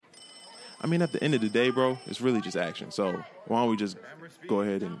I mean, at the end of the day, bro, it's really just action. So why don't we just go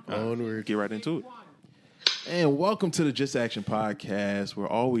ahead and get right into it? And welcome to the Just Action Podcast, where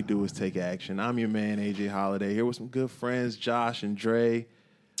all we do is take action. I'm your man, AJ Holiday, here with some good friends, Josh and Dre.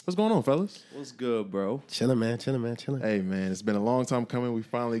 What's going on, fellas? What's good, bro? Chilling, man. Hey, man, it's been a long time coming. We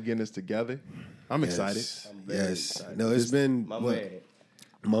finally getting this together. I'm excited. I'm very excited. No, it's been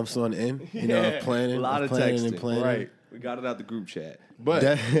months on end. You know, planning, a lot of planning texting. and planning. Right. We got it out the group chat. But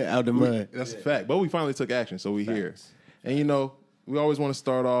Out the mud. that's a fact. But we finally took action, so we here. And, you know, we always want to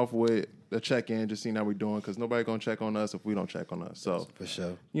start off with a check-in, just seeing how we doing, because nobody going to check on us if we don't check on us. So, For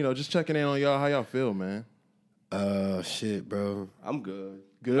sure. you know, just checking in on y'all. How y'all feel, man? Shit, bro. I'm good.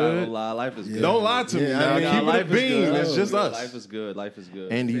 Good? Not gonna lie, life is good. Don't lie to me now. I mean, Keep it a life is bean. good. It's just us. Life is good. Life is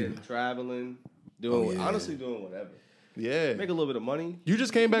good. And Been you. traveling, doing yeah. honestly doing whatever. Yeah. Make a little bit of money. You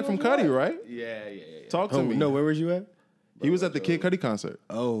just came back from Cuddy, right? Yeah. Talk to me. No, where was you at? He was at the Kid Cudi concert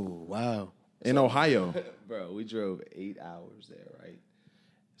Oh, wow. in Ohio. Bro, we drove 8 hours there, right?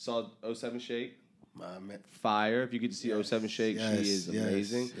 Saw 07 Shake. My man. Fire. If you get to see 07 Shake, she is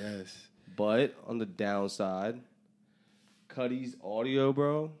amazing. Yes. But on the downside, Cuddy's audio,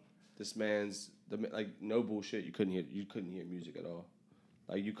 bro. This man's like no bullshit. You couldn't hear music at all.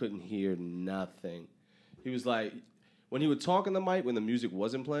 Like you couldn't hear nothing. He was like, when he would talk in the mic, when the music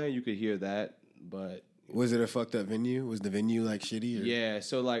wasn't playing, you could hear that. But Was it a fucked up venue? Was the venue like shitty? Or? yeah,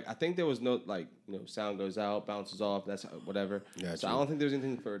 so like I think there was no like sound goes out, bounces off. That's whatever. Gotcha. So I don't think there's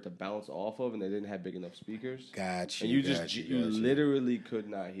anything for it to bounce off of, and they didn't have big enough speakers. Got you. And you got just you, you got you. literally could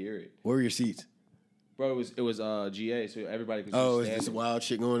not hear it. Where were your seats? Bro, it was GA, so everybody could. Oh, just is stand this there. wild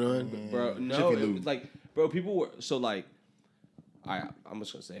shit going on? Bro, no, Jiffy it Lube. was like, bro, people were so like. I'm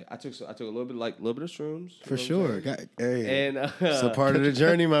just gonna say it. I took a little bit of shrooms For sure. Hey, and it's a part of the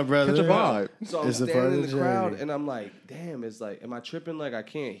journey, my brother. Catch a vibe. So I'm It's a part standing of in the the crowd, journey. and I'm like, damn, it's like, am I tripping? Like I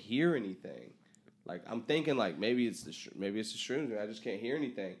can't hear anything. Like I'm thinking like maybe it's the shrooms, and I just can't hear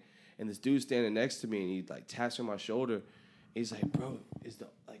anything. And this dude's standing next to me, and he like taps on my shoulder. He's like, bro,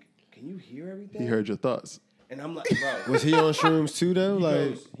 can you hear everything? He heard your thoughts. And I'm like, bro. Was he on shrooms too,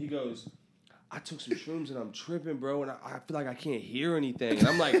 though? He goes, I took some shrooms and I'm tripping, bro, and I feel like I can't hear anything. And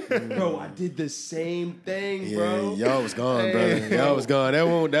I'm like, bro, I did the same thing, yeah, bro. y'all was gone, Hey, brother. Y'all was gone.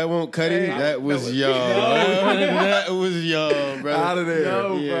 That won't cut it. That was y'all. That was y'all, brother. Out of there.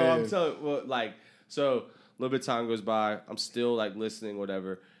 No, Yeah. bro, I'm telling well, like, so a little bit of time goes by. I'm still like listening,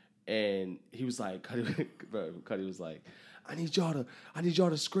 whatever. And he was like, Cuddy was like, I need y'all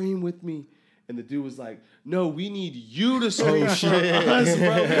to scream with me. And the dude was like, no, we need you to scream for us,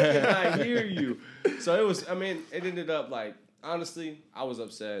 bro. We cannot hear you. So it ended up like, honestly, I was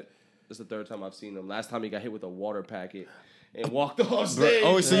upset. It's the third time I've seen him. Last time he got hit with a water packet and walked off stage.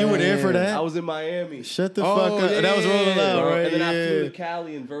 Oh, so you were there for that? I was in Miami. Shut the fuck up. yeah, That was rolling yeah, loud, bro. right? And then I flew Yeah. to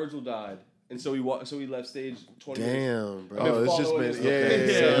Cali and Virgil died. And so he left stage 20 minutes. Damn, bro. Oh, it's just following been, this. yeah.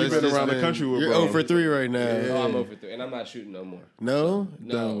 Okay. So you've it's been just around the been- country with You're bro. 0 for 3 right now. Oh, I'm over 3. And I'm not shooting no more. No?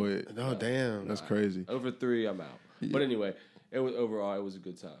 Done with. Oh, damn. That's crazy. Over 3, I'm out. But anyway, it was a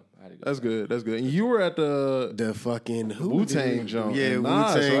good time. I had a good That's time. good. That's good. And you were at the fucking Wu-Tang jump. Yeah, and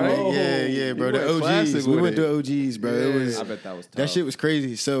Nas, Wu-Tang. right? Yeah, bro. You The went classic OGs. We with went it. to OGs, bro. It was, I bet that was tough. that shit was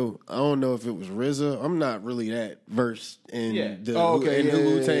crazy. So I don't know if it was RZA. I'm not really that versed in Yeah. the Oh, okay. in who Yeah,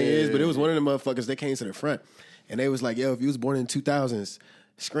 Wu-Tang yeah, is, but yeah. it was one of the motherfuckers that came to the front. And they was like, yo, if you was born in 2000s,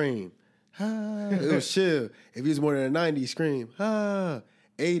 scream. Ah. It was chill. If you was born in the 90s, scream. Ah.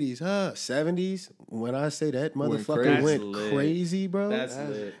 80s, 70s. When I say that motherfucker crazy. went That's lit. crazy, bro. That's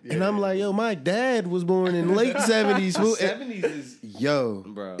lit. And I'm like, yo, my dad was born in late 70s. fool. 70s is... Yo,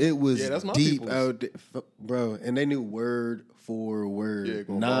 Bro. it was Yeah, that's my deep peoples. out there, bro. And they knew word for word. Yeah,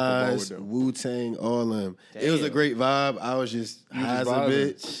 going bar for bar Nas, with them. Wu-Tang, all of them. It was a Damn. great vibe. I was just You high as a vibing.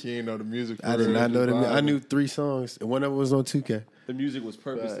 bitch. You didn't know the music. I did not know them. I knew 3 songs, and one of them was on 2K. The music was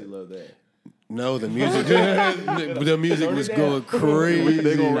purposely low there. No, the music, the music was going crazy.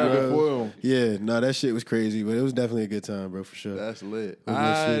 They gonna rap it bro. for him. Yeah, no, that shit was crazy, but it was definitely a good time, bro, for sure. That's lit. Was I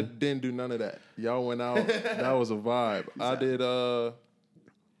that shit? didn't do none of that. Y'all went out. That was a vibe. I did. I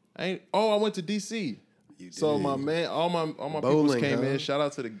went to DC. So did. my man, all my peoples Bowling, came huh? in. Shout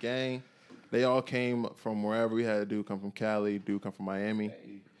out to the gang. They all came from wherever. We had a dude come from Cali, dude come from Miami.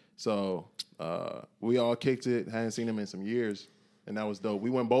 So we all kicked it. Hadn't seen him in some years, and that was dope. We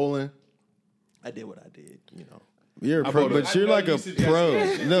went bowling. I did what I did, you know. You're a I pro, bought a- but you're I know like you a suggested pro.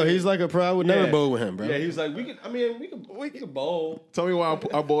 that. No, he's like a pro. I would never bowl with him, bro. Yeah, he was like, we could bowl. Tell me why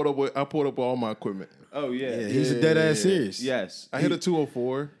I pulled up all my equipment. Oh, yeah. Yeah, he's a dead ass serious. Yes. I hit a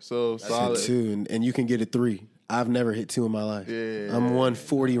 204, so solid. Two, and you can get a 3. I've never hit 2 in my life. Yeah. I'm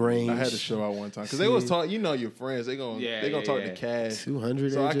 140 range. I had to show out one time because they was talking. You know your friends. They gonna talk to cash.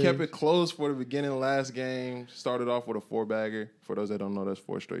 200. So AJ? I kept it close for the beginning of the last game. Started off with a 4-bagger. For those that don't know, that's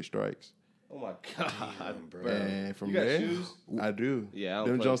 4 straight strikes. Oh my god, bro! And from You got there, shoes? I do. Yeah, I don't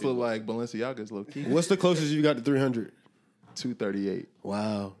them play Jones look people. like Balenciagas, low key. What's the closest you got to 300? 238.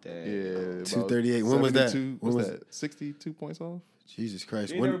 Wow. Damn. Yeah, about 238. When was that? 72 When What's was that? 62 points off. Jesus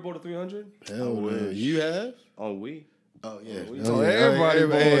Christ. You ain't never bought a 300 Hell no. wish. You have? on Wii? Oh, yeah. Oh, Everybody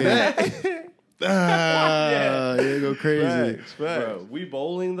bought that. Yeah, go crazy. Facts. Bro, Wii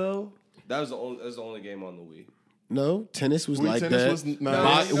bowling though. That was the only game on the Wii. No, tennis was like tennis that. was No,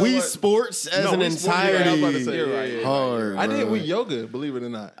 nice. you know Wii what? Sports as No, an Wii Sports, yeah, I was entirety. about to say, You're right. Hard. I did bro. Wii yoga, believe it or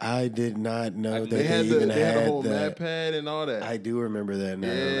not. I did not know that They had even they had had a whole that. mad pad and all that. I do remember that now.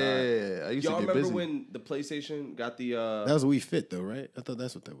 Yeah, I used Y'all to get remember busy. when the PlayStation got the? That was Wii Fit though, right? I thought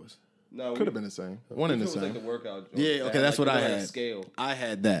that's what that was. No, Could have been the same. One and the It was like same. the workout. joint. Yeah, okay, That, that's like, what it I had a had. Scale. I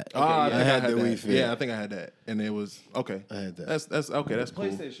had that. I had had the Wii that. Fit. Yeah, I think I had that, and it was okay. I had that. That's okay. That's cool.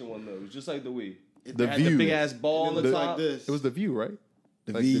 PlayStation one though, it was just like the Wii. The It had View. the big ass ball on the The- top. like this. It was the View, right?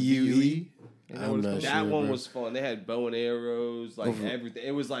 The Like VUE. Ain't that I'm what it's not called? sure. That one bro. was fun. They had bow and arrows, like everything.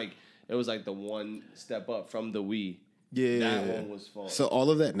 It was like the one step up from the Wii. Yeah, That one was fun. So all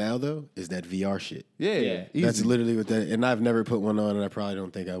of that now though is that VR shit. yeah, Yeah. easy. That's literally what that. And I've never put one on, and I probably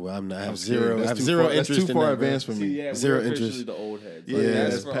don't think I will. I'm not. I have scared. zero. That's I have too zero far- that's interest too in far that, advanced bro. for me. See, yeah, Zero we're officially interest. the old heads. Yeah, Like, that's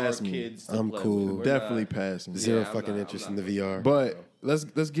that's for past our me. kids. To I'm play cool. With. We're Definitely not- past me. Zero Yeah, I'm fucking not- interest I'm in the not- VR. But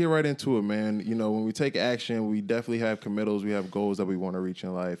let's get right into it, man. You know, when we take action, we definitely have committals. We have goals that we want to reach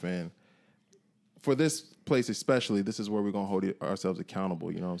in life, and for this place especially, this is where we're gonna hold ourselves accountable.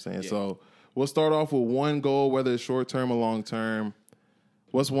 You know what I'm saying? Yeah. So we'll start off with one goal, whether it's short term or long term.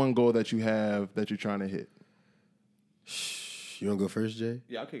 What's one goal that you have that you're trying to hit? You want to go first, Jay?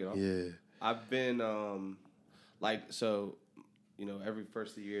 Yeah, I'll kick it off. Yeah. I've been every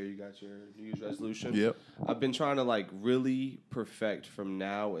first of the year you got your New Year's resolution. Yep. I've been trying to really perfect from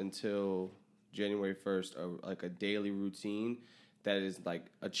now until January 1st a daily routine that is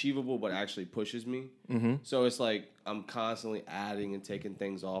achievable but actually pushes me. Mm-hmm. So it's I'm constantly adding and taking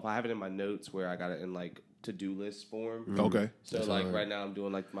things off. I have it in my notes where I got it in to-do list form. Okay. So right now I'm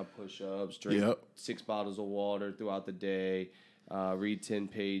doing my push-ups, drink Yep. 6 bottles of water throughout the day, read 10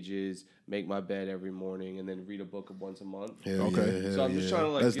 pages, make my bed every morning, and then read a book once a month. Hell Okay. yeah, So I'm just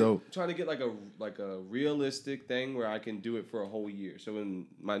trying to That's dope. trying to get a realistic thing where I can do it for a whole year. So when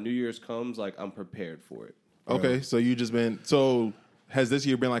my New Year's comes, I'm prepared for it. Okay. So you just been Has this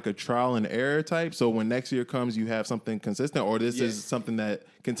year been a trial and error type? So when next year comes, you have something consistent, or this is something that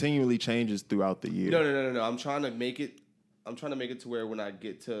continually changes throughout the year? No. I'm trying to make it. To where when I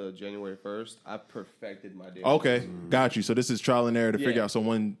get to January 1st, I've perfected my day. Okay, got you. So this is trial and error to figure Yeah. out. So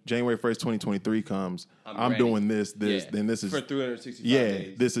when January 1st, 2023 comes, I'm ready. doing this, Yeah. then this is for 365 yeah,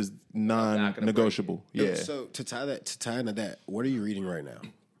 days. this is not gonna non-negotiable. Yeah. So to tie into that, what are you reading right now?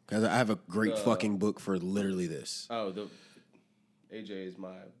 Because I have a great fucking book for literally this. Oh, the AJ is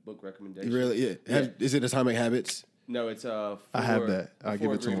my book recommendation. Really? Yeah. Is it Atomic Habits? No, it's I have that. I'll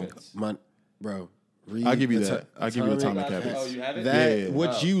give it to him. Bro, read. I'll give you that. I'll give you Atomic Oh, Habits. you have it? That Yeah.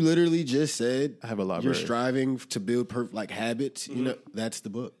 what you literally just said. I have a library. You're striving to build habits. You know, that's the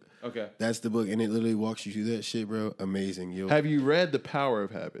book. Okay. That's the book, and it literally walks you through that shit, bro. Amazing. Have you read The Power of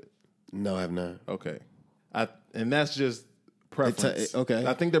Habit? No, I have not. Okay, and that's just preference. Okay.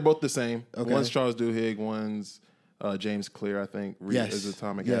 I think they're both the same. Okay. One's Charles Duhigg, one's James Clear. I think is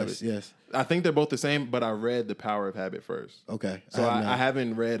Atomic Habits. Yes. I think they're both the same, but I read The Power of Habit first. Okay. So have not. I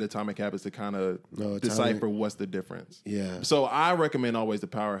haven't read Atomic Habits to kind of Atomic- decipher what's the difference. Yeah. So I recommend always The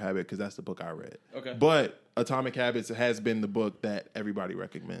Power of Habit because that's the book I read. Okay. But Atomic Habits has been the book that everybody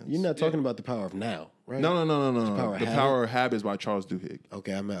recommends. You're not talking about the power of now, right? No. Power of The Habit? Power of Habits by Charles Duhigg.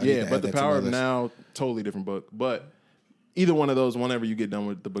 Okay, I need Yeah, to but add The that to Power my of list. Now, totally different book. But either one of those, whenever you get done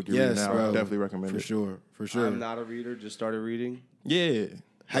with the book you're reading Yes, now, bro. I definitely recommend for it. sure. For sure. I'm not a reader. Just started reading. Yeah.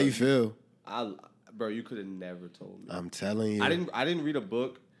 How you feel? Bro, you could have never told me. I'm telling you. I didn't read a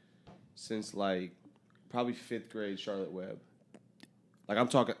book since probably 5th grade Charlotte Webb. I'm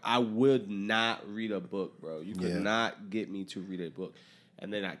talking, I would not read a book, bro. You could not get me to read a book.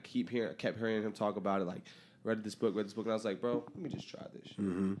 And then I kept hearing him talk about it, read this book, and I was like, bro, let me just try this shit.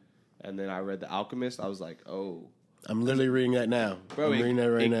 Mm-hmm. And then I read The Alchemist. I was like, oh. I'm literally reading that now. Bro, I'm reading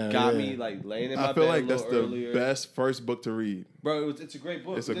that right now. It got yeah. me laying in my I feel bed like a that's little the earlier. best first book to read. Bro, it's a great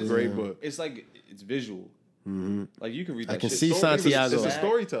book. It's a great book. It's it's visual. Mm-hmm. You can read that I can shit. see Don't read it Santiago. It's a sad.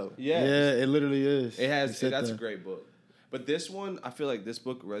 storyteller. Yeah. Yeah, it literally is. It has. You said That's that. a great book. But this one, I feel like this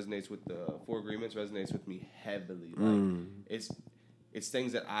book resonates with the Four Agreements. Resonates with me heavily. It's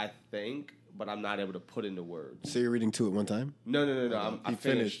things that I think but I'm not able to put into words. So you're reading 2 at one time? No. I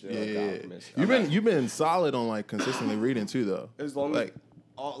finished. You've been solid on like consistently reading too, though. As long as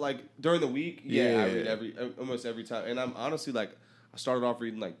during the week, I read almost every time, and I'm honestly like. I started off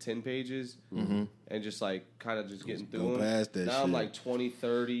reading like 10 pages and just like kind of just getting through them. Past that now shit. I'm like 20,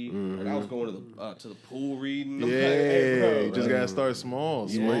 30. Like I was going to the pool reading. Yeah, like, hey, bro, you just gotta start small.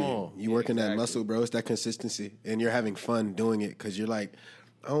 You working that muscle, bro. It's that consistency, and you're having fun doing it because you're like,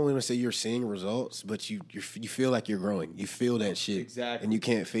 I don't want to say you're seeing results, but you feel like you're growing. You feel that shit, exactly, and you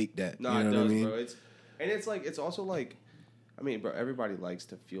can't fake that. No, you know it does, what I mean? bro. It's also like, I mean, bro, everybody likes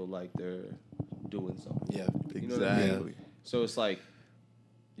to feel like they're doing something. Yeah, you know what I mean? So it's like.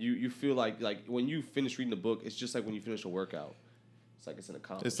 You feel like when you finish reading the book, it's just like when you finish a workout. It's like it's an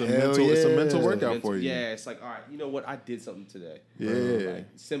accomplishment. It's a mental workout for you. Yeah, it's like, all right, you know what? I did something today. Yeah. Like,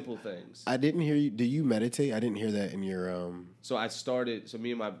 simple things. I didn't hear you. Do you meditate? I didn't hear that in your. So I started. So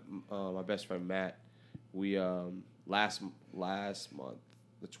me and my best friend Matt, we last month,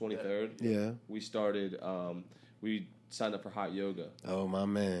 the 23rd. Yeah. We started. We signed up for hot yoga. Oh my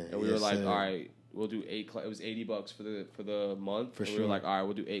man! And we were like, all right. We'll do 8. It was $80 for the month. For sure. We were like, all right,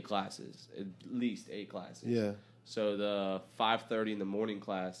 we'll do 8 classes, at least 8 classes. Yeah. So the 5:30 in the morning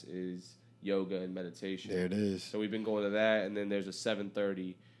class is yoga and meditation. There it is. So we've been going to that, and then there's a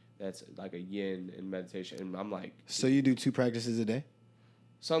 7:30 that's like a yin and meditation. And I'm like, so you do 2 practices a day?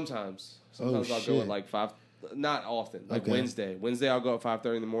 Sometimes I'll go at like 5. Not often. Like Wednesday. I'll go at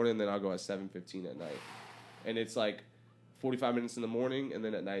 5:30 in the morning, and then I'll go at 7:15 at night. And it's like 45 minutes in the morning, and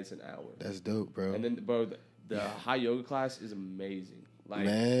then at night it's an hour. That's dope, bro. And then, bro, the high yoga class is amazing. Like,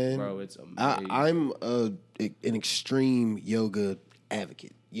 man, bro, it's amazing. I'm an extreme yoga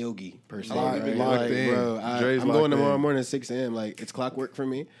advocate, yogi person. Locked in. Bro, I'm going tomorrow morning at 6 a.m. Like, it's clockwork for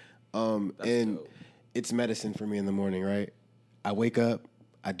me. And dope. It's medicine for me in the morning, right? I wake up,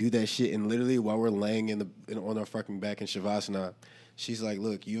 I do that shit, and literally while we're laying on our fucking back in Shavasana, she's like,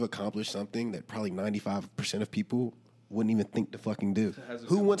 look, you've accomplished something that probably 95% of people wouldn't even think to fucking do.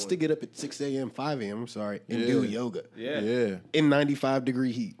 Who wants to get up at 6 a.m., 5 a.m., and do yoga? Yeah. In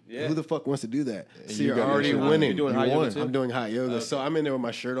 95-degree heat. Yeah. Who the fuck wants to do that? So you you're already winning. You're doing hot yoga too? I'm doing hot yoga. Okay. So I'm in there with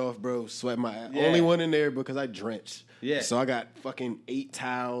my shirt off, bro, sweating my ass. Only one in there because I drenched. Yeah. So I got fucking 8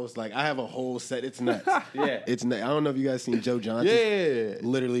 towels. Like, I have a whole set. It's nuts. Yeah. It's nuts. I don't know if you guys seen Joe Johnson. Yeah.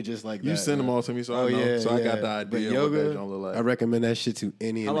 Literally just like that. You send them all to me, so I know. Yeah, so I got the idea but of yoga, what that don't look like. I recommend that shit to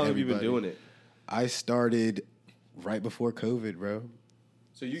any and everybody. How long have you been doing it? I started right before COVID, bro.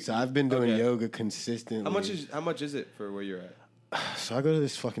 So I've been doing yoga consistently. How much is it for where you're at? So I go to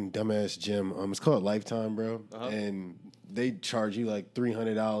this fucking dumbass gym. It's called Lifetime, bro, and they charge you like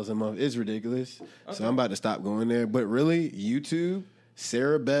 $300 a month. It's ridiculous. Okay. So I'm about to stop going there. But really, YouTube,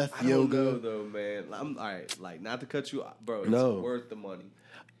 Sarah Beth Yoga. I don't know though, man. I'm all right. Like, not to cut you, bro. It's worth the money.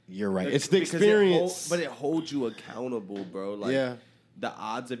 You're right. It's the experience, but it holds you accountable, bro. Like, yeah. The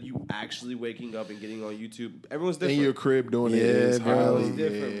odds of you actually waking up and getting on YouTube, everyone's different. In your crib doing it is highly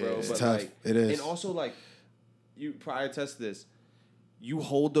different, bro. It's but tough. Like, it is. And also, like, you probably test this. You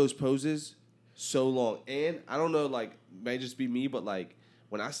hold those poses so long, and I don't know, like, may just be me, but like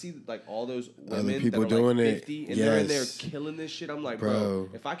when I see like all those women people that are doing like it, 50 and they're in there killing this shit, I'm like, bro,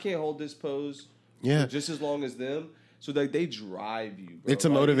 if I can't hold this pose, for just as long as them. So they drive you, bro. It's a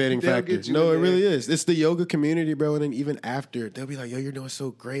motivating factor. No, it really is. It's the yoga community, bro. And then even after, they'll be like, yo, you're doing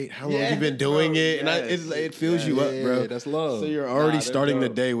so great. How long have you been doing it? Yes. And it fills you up, bro. That's love. So you're already starting the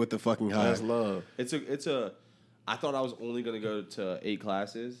day with the fucking high. That's love. I thought I was only going to go to 8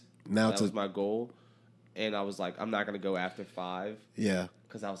 classes. Now that was my goal. And I was like, I'm not going to go after 5. Yeah.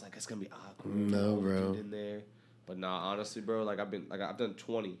 Because I was like, it's going to be awkward. No, bro. In there. But nah, honestly, bro, like I've done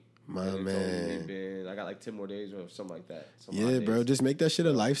 20. My man. I got like 10 more days or something like that. Yeah, bro. Just make that shit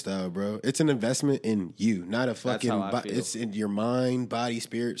a lifestyle, bro. It's an investment in you, not a fucking. It's in your mind, body,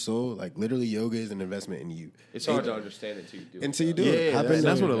 spirit, soul. Like literally, yoga is an investment in you. It's hard to understand it until you do it.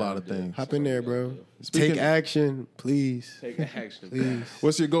 That's what a lot of things. Hop in there, bro. Take action, please. Take action, please.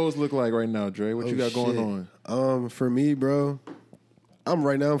 What's your goals look like right now, Dre? What you got going on? For me, bro,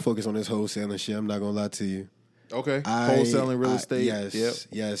 I'm focused on this wholesaling shit. I'm not gonna lie to you. Okay, wholesaling real estate.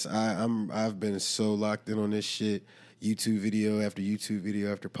 Yes. I've been so locked in on this shit. YouTube video after YouTube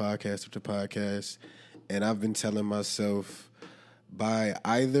video after podcast after podcast, and I've been telling myself by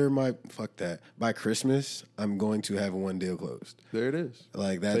Christmas I'm going to have one deal closed. There it is.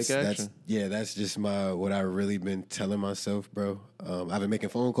 Like that's just what I've really been telling myself, bro. I've been making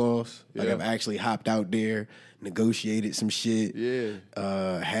phone calls. Like I've actually hopped out there, negotiated some shit.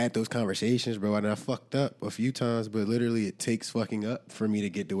 Yeah. Had those conversations, bro. And I fucked up a few times, but literally it takes fucking up for me to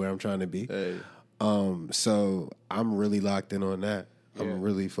get to where I'm trying to be. Hey. So I'm really locked in on that. I'm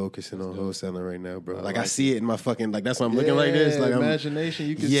really focusing on wholesaling right now, bro. Like I see it in my fucking that's why I'm looking like this. Like imagination,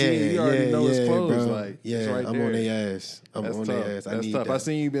 you can see it. You already know it's closed. Bro. Like it's right I'm there. on their ass. I'm That's on tough. their ass. I That's need tough. that. I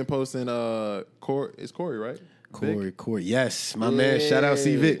seen you been posting. It's Corey, right? Vic? Corey. Yes, my man. Shout out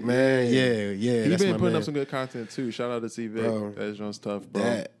C Vic, man. Yeah. He That's been my putting man. up some good content too. Shout out to C Vic. Bro, That joint's tough,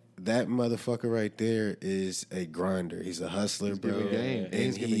 bro. That motherfucker right there is a grinder. He's a hustler, bro. giving game. And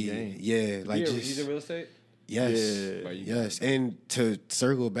He's giving game. Yeah, like He's in real estate? Yes. Yeah. Yes. And to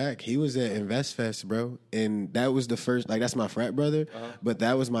circle back, he was at InvestFest, bro. And that was the first, that's my frat brother. But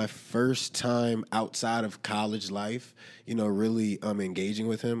that was my first time outside of college life, really engaging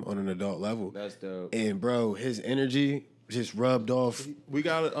with him on an adult level. That's dope. And, bro, his energy just rubbed off. We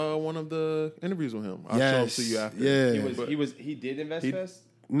got one of the interviews with him. I'll show it to you after. Yeah. He did InvestFest?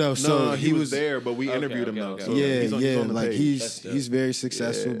 No, so he was there, but we interviewed him though. okay. So Yeah, he's on the like page. he's very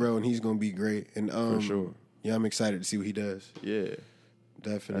successful, Yeah. bro, and he's gonna be great. And For sure. Yeah, I'm excited to see what he does. Yeah.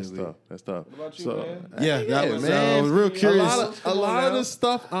 Definitely. That's tough. What about you, So, man? Yeah, that was. man. I was real curious. A lot of this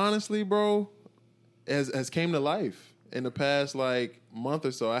stuff, honestly, bro, has came to life in the past month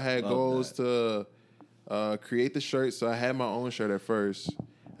or so. I had goals to create the shirt, so I had my own shirt at first.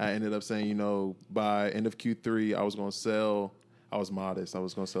 I ended up saying, by end of Q3, I was gonna sell. I was modest. I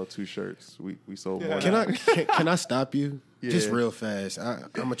was gonna sell 2 shirts. We sold more. Can I stop you? Yeah. Just real fast. I'm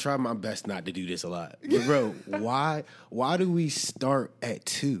gonna try my best not to do this a lot. But bro, why do we start at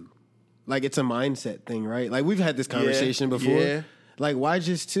 2? Like it's a mindset thing, right? Like we've had this conversation before. Yeah. Like why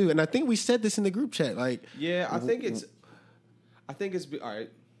just 2? And I think we said this in the group chat. Like Yeah, I think it's all right.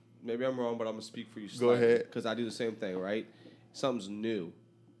 Maybe I'm wrong, but I'm gonna speak for you. Go ahead. because I do the same thing. Right, something's new.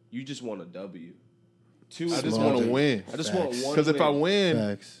 You just want a W. 2. I just Small want to thing. win. I just want one. Because if I win,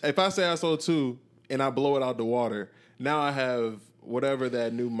 Facts. if I say I sold 2 and I blow it out the water, now I have whatever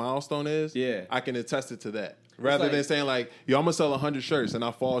that new milestone is. Yeah. I can attest it to that. Rather like- than saying I'm gonna sell 100 shirts and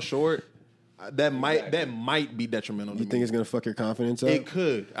I fall short, that might be detrimental. you to think me. it's gonna fuck your confidence up? It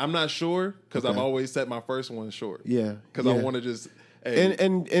could. I'm not sure because I've Okay. always set my first one short. Yeah, Because yeah. I want to just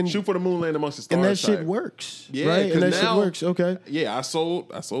And shoot for the moon, land amongst the stars. and that shit type. works. Yeah, right? 'cause And that now- shit works. Okay. Yeah, I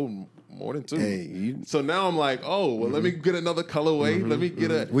sold more than 2. Hey, So now I'm like, let me get another colorway. Let me get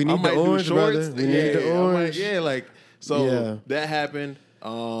a. We need I the might do orange, shorts. brother. We need the I might- orange. Yeah. That happened.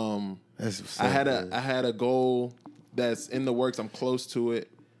 That's what's I up, man. had a goal that's in the works. I'm close to it.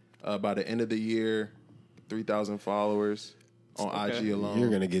 By the end of the year, 3,000 followers on IG alone. You're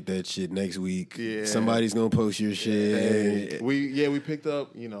gonna get that shit next week. Yeah. Somebody's gonna post your shit. Hey, we picked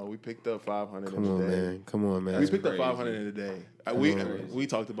up 500 Come in a on, day. man. Come on, man. We picked up crazy. 500 in a day. We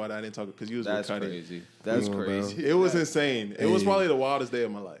talked about it. I didn't talk because you was That's with Cuddy. crazy. That's Come on, bro. crazy. It was insane. It was probably the wildest day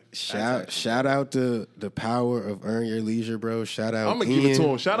of my life. Shout out to the power of Earn Your Leisure, bro. Shout out. I'm gonna Ian. give it to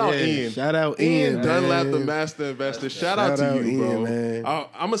him. Shout out Yeah, Ian. Shout out Ian Ian. Dunlap, man. the master investor. Shout Shout out to out you, bro. Ian, man. I'm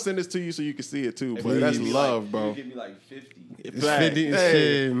gonna send this to you so you can see it too. But Please. that's You love, You bro. give me like 50. It's 50 and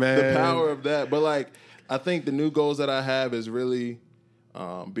shit, man. The power of that. But I think the new goals that I have is really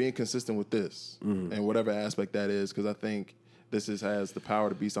being consistent with this and whatever aspect that is, because I think this has the power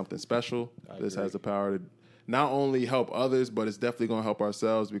to be something special. This has the power to not only help others, but it's definitely going to help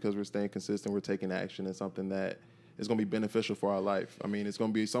ourselves because we're staying consistent. We're taking action in something that is going to be beneficial for our life. I mean, it's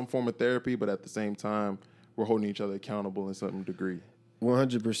going to be some form of therapy, but at the same time, we're holding each other accountable in some degree.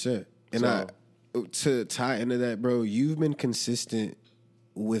 100%. And So- to tie into that, bro, you've been consistent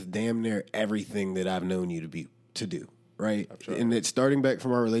with damn near everything that I've known you to do, right? tried. And it's starting back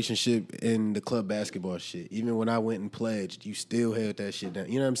from our relationship in the club basketball shit. Even when I went and pledged, you still held that shit down.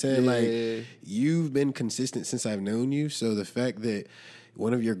 You know what I'm saying? Yeah. Like you've been consistent since I've known you. So the fact that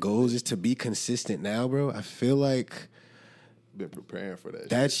one of your goals is to be consistent now, bro, I feel like Been preparing for that.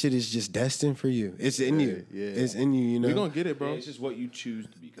 that shit is just destined for you. It's in you. Yeah. It's in you, you know? We're going to get it, Yeah, bro. it's just what you choose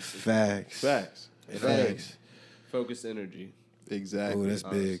to be consistent. Facts. Facts. Facts. Focused energy. Exactly. Oh, that's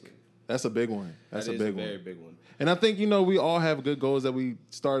Honestly. big. That's a big one. That's That a is big very one. big one. And I think, we all have good goals that we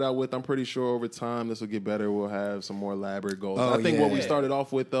start out with. I'm pretty sure over time this will get better. We'll have some more elaborate goals. Oh, I think what we yeah. started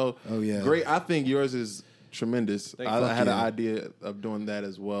off with, though, Oh, yeah. great. I think yours is tremendous. Thank I you. had an Yeah. idea of doing that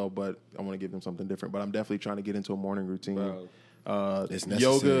as well, but I want to give them something different. But I'm definitely trying to get into a morning routine. Bro. It's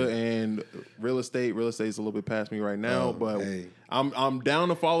Yoga necessary. and real estate. Real estate is a little bit past me right now, Oh, but hey. I'm down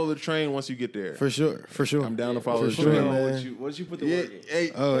to follow the train once you get there. For sure. I'm down to follow for the sure, train. man. Once you put the Yeah, work in.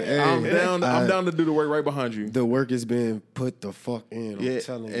 hey, Oh, hey. I'm down to do the work right behind you. The work is being put the fuck in. I'm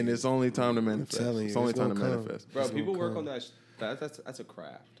telling you. and it's only time to manifest. telling you, it's only it's time to gonna come. manifest. Bro, It's people gonna work come. on that. That's a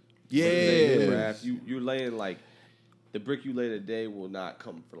craft. Yeah. It's a craft. You're laying the brick you lay today will not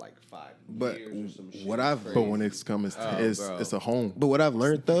come for 5 But years or some shit. what I've- Crazy. But when it's coming, Oh, it's bro. a home. But what I've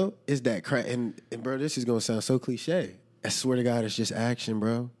learned though is that and bro, this is gonna sound so cliche, I swear to God, it's just action,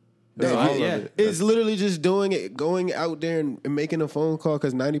 bro. It. It's literally just doing it, going out there and making a phone call,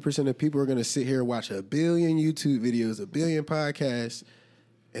 because 90% of people are going to sit here and watch a billion YouTube videos, a billion podcasts,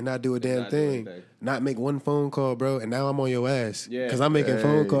 and not do a damn thing. Not make one phone call, bro. And now I'm on your ass. Yeah. Because I'm making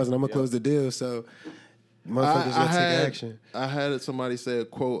phone calls and I'm going to close the deal. So, motherfuckers got to take action. I had somebody say a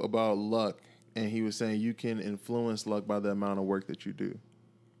quote about luck, and he was saying you can influence luck by the amount of work that you do.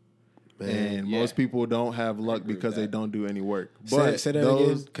 And most people don't have luck because they don't do any work. But say that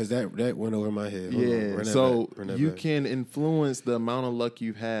again, because that went over my head. Yeah, so you can influence the amount of luck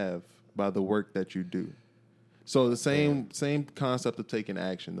you have by the work that you do. So the same concept of taking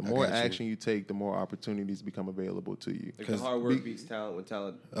action. The more action you take, the more opportunities become available to you. Like the hard work beats talent when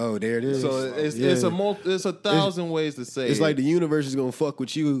talent. Oh, there it is. So it's a thousand ways to say. It's like the universe is gonna fuck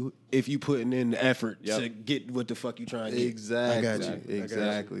with you if you putting in the effort to get what the fuck you trying to get. Exactly. I got you.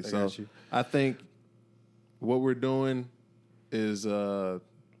 Exactly. So I think what we're doing is a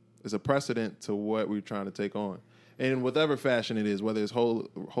precedent to what we're trying to take on. In whatever fashion it is, whether it's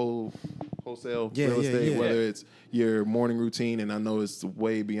wholesale real estate, whether it's your morning routine, and I know it's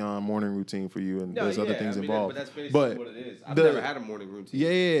way beyond morning routine for you, and there's other things involved. But that's basically what it is. I've never had a morning routine. Yeah,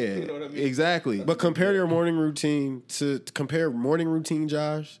 you know what I mean? Exactly. But compare your morning routine compare morning routine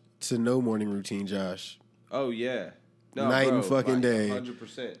Josh to no morning routine Josh. Oh yeah, night and fucking day,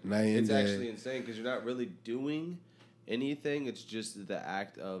 100%. Night and day. It's actually insane because you're not really doing anything. It's just the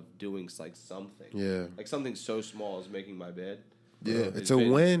act of doing like something. Yeah. Like something so small as making my bed. Yeah. It's a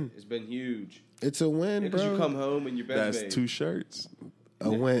win. It's been huge. It's a win, bro. Because you come home and your bed's made. That's 2 shirts. A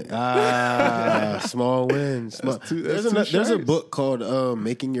win. Small win. There's a book called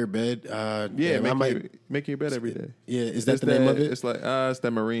Making Your Bed. Making Your Bed Every Day. Yeah, is that the name of it? It's like it's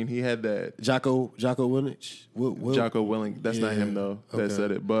that Marine. He had that. Jocko Willink. Jocko Willink. That's not him though. That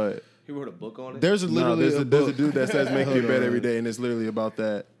said it, but he wrote a book on it. There's a dude that says "Make Your Bed Every Day," and it's literally about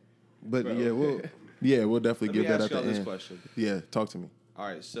that. But we'll definitely give that at the end. This question. Yeah, talk to me. All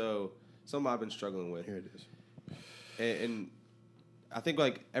right, so something I've been struggling with. Here it is. And I think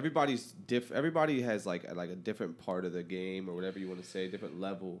like everybody's everybody has like a different part of the game or whatever you want to say, different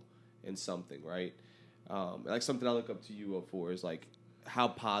level in something, right? Like something I look up to you for is like how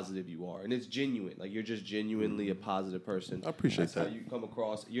positive you are, and it's genuine. Like you're just genuinely a positive person. I appreciate that. How you come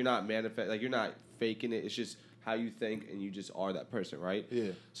across. You're not you're not faking it. It's just how you think, and you just are that person, right?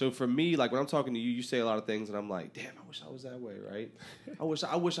 Yeah. So for me, like when I'm talking to you, you say a lot of things, and I'm like, damn, I wish I was that way, right? I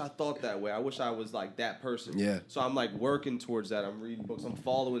wish I thought that way. I wish I was like that person. Yeah. So I'm like working towards that. I'm reading books. I'm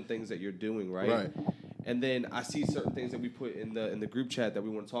following things that you're doing, right? Right. And then I see certain things that we put in the group chat that we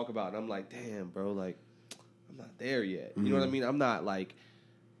want to talk about, and I'm like, damn, bro, like I'm not there yet. You know what I mean? I'm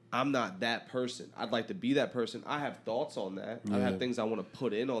not that person. I'd like to be that person. I have thoughts on that. I have things I want to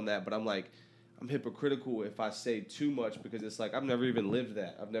put in on that, but I'm like, I'm hypocritical if I say too much because it's like I've never even lived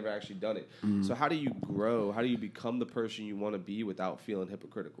that. I've never actually done it. So how do you grow? How do you become the person you want to be without feeling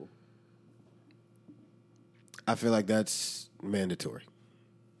hypocritical? I feel like that's mandatory.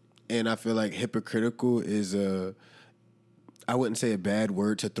 And I feel like hypocritical is I wouldn't say a bad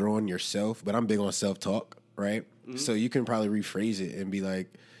word to throw on yourself, but I'm big on self-talk, right? Mm-hmm. So you can probably rephrase it and be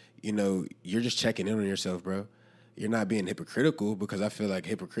like, you're just checking in on yourself, bro. You're not being hypocritical, because I feel like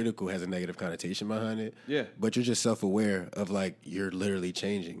hypocritical has a negative connotation behind it. Yeah. But you're just self-aware of like you're literally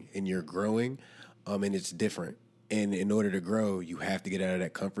changing and you're growing, and it's different. And in order to grow, you have to get out of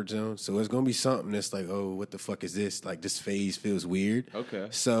that comfort zone. So it's going to be something that's like, oh, what the fuck is this? Like this phase feels weird. Okay.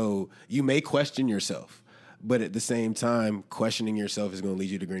 So you may question yourself, but at the same time, questioning yourself is going to lead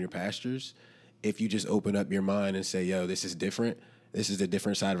you to greener pastures. If you just open up your mind and say, yo, this is different. This is a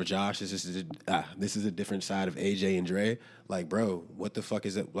different side of Josh. This is a different side of AJ and Dre. Like, bro, what the fuck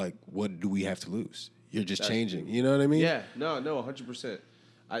is it? Like, what do we have to lose? You're just changing. You know what I mean? Yeah. No, 100%.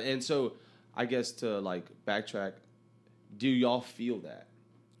 And so I guess to like backtrack, do y'all feel that?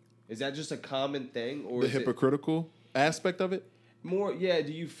 Is that just a common thing, or the hypocritical aspect of it? More, yeah.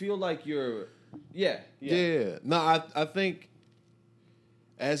 Do you feel like you're, yeah. No, I think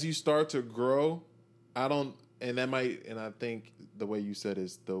as you start to grow, I think the way you said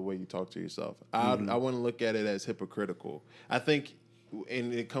is the way you talk to yourself. I wouldn't look at it as hypocritical. I think,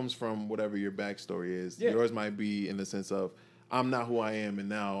 and it comes from whatever your backstory is. Yeah. Yours might be in the sense of, I'm not who I am, and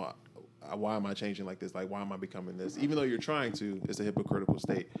now why am I changing like this? Like, why am I becoming this? Even though you're trying to, it's a hypocritical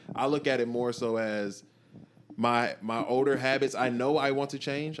state. I look at it more so as my older habits. I know I want to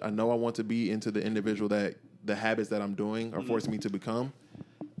change. I know I want to be into the individual that the habits that I'm doing are forcing me to become.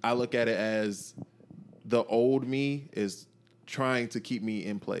 I look at it as the old me is trying to keep me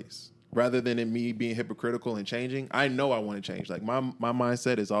in place rather than in me being hypocritical and changing. I know I want to change. Like my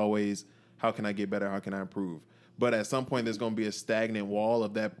mindset is always, how can I get better? How can I improve? But at some point, there's going to be a stagnant wall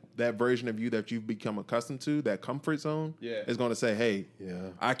of that version of you that you've become accustomed to, that comfort zone. Yeah. Is going to say, hey,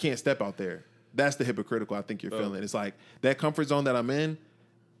 I can't step out there. That's the hypocritical I think you're feeling. It's like that comfort zone that I'm in,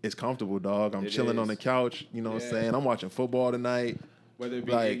 it's comfortable, dog. I'm chilling on the couch. You know what I'm saying? I'm watching football tonight. Whether it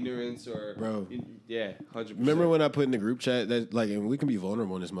be ignorance or... Bro. 100%. Remember when I put in the group chat that, like, and we can be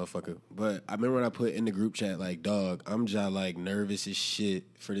vulnerable on this motherfucker, but I remember when I put in the group chat, like, dog, I'm just, like, nervous as shit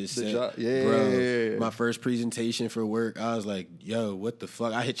for this set. Bro, my first presentation for work, I was like, yo, what the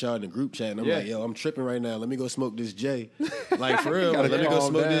fuck? I hit y'all in the group chat, and I'm like, yo, I'm tripping right now. Let me go smoke this J. Like, for real, let me go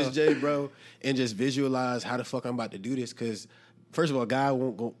smoke this J, bro, and just visualize how the fuck I'm about to do this, because... First of all,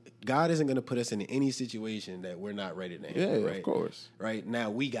 God isn't going to put us in any situation that we're not ready to handle, right? Of course. Right? Now,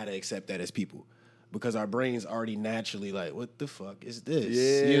 we got to accept that as people because our brain's already naturally like, what the fuck is this?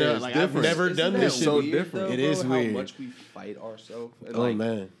 Yeah, you know, like I've never done this shit. So different. Though, it is how weird. How much we fight ourselves. And oh,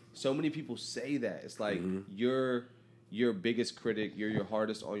 man. So many people say that. It's like you're your biggest critic. You're your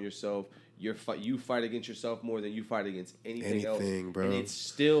hardest on yourself. You fight against yourself more than you fight against anything else. Bro. And it's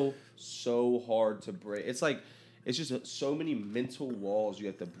still so hard to break. It's like... It's just so many mental walls you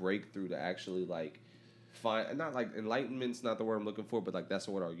have to break through to actually like find, not like enlightenment's not the word I'm looking for, but like that's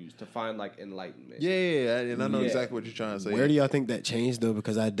the word I'll use to find like enlightenment. Yeah, and I know exactly what you're trying to say. Where do y'all think that changed though?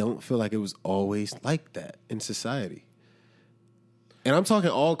 Because I don't feel like it was always like that in society. And I'm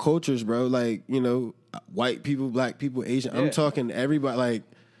talking all cultures, bro. Like, you know, white people, black people, Asian. I'm talking everybody. Like,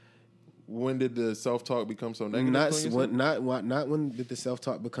 when did the self-talk become so negative? Not when did the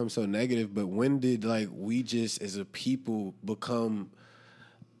self-talk become so negative, but when did like we just as a people become,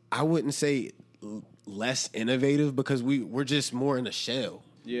 I wouldn't say less innovative because we're just more in a shell.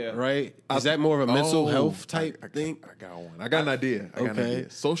 Yeah. Right? Is that more of a mental health type thing? I got one. I got an idea.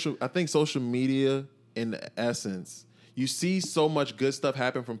 I think social media in essence, you see so much good stuff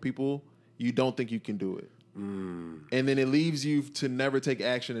happen from people, you don't think you can do it. And then it leaves you to never take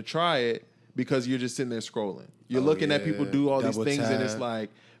action to try it because you're just sitting there scrolling. You're looking at people do all these things and it's like,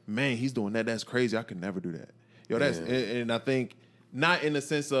 man, he's doing that. That's crazy. I could never do that. Yo, and I think not in the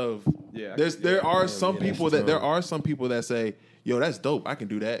sense of there are some people that say, yo, that's dope. I can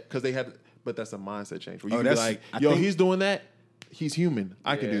do that because they have, but that's a mindset change. Where you can be like, yo, he's doing that. He's human.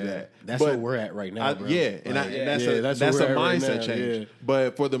 I can do that. That's where we're at right now, bro. That's a mindset change. Yeah.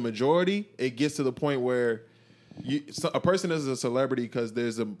 But for the majority, it gets to the point where a person is a celebrity because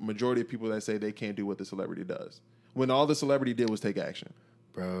there's a majority of people that say they can't do what the celebrity does. When all the celebrity did was take action.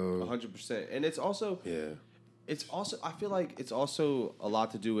 Bro. 100%. And it's also... It's also... I feel like it's also a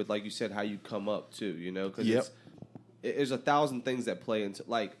lot to do with, like you said, how you come up, too, you know? Because there's 1,000 things that play into...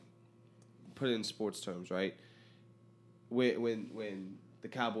 Like, put it in sports terms, right? When the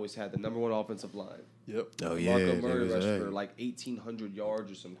Cowboys had the number one offensive line. Yep. Oh, yeah. Marco Murray rushed for like 1,800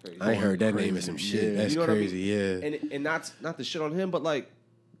 yards or some crazy. I heard that name is some shit. That's crazy, I mean? And that's not the shit on him, but like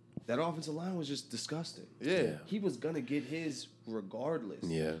that offensive line was just disgusting. Yeah. He was gonna get his regardless.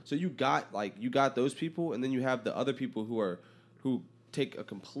 Yeah. So you got those people, and then you have the other people who take a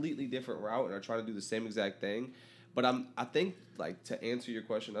completely different route and are trying to do the same exact thing. But I think like to answer your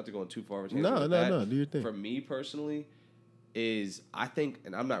question, not to go too far. No, do your thing. For me personally, is I think,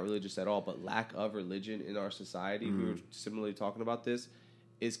 and I'm not religious at all, but lack of religion in our society, we were similarly talking about this,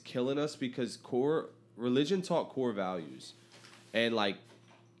 is killing us because religion taught core values. And like,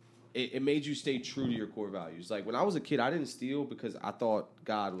 it made you stay true to your core values. Like when I was a kid, I didn't steal because I thought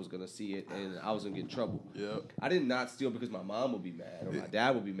God was going to see it and I was going to get in trouble. Yep. I did not steal because my mom would be mad or my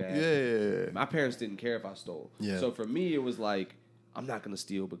dad would be mad. Yeah. My parents didn't care if I stole. Yeah. So for me, it was like, I'm not going to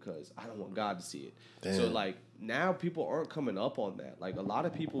steal because I don't want God to see it. Damn. So like now people aren't coming up on that. Like a lot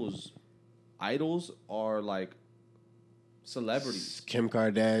of people's idols are like celebrities. Kim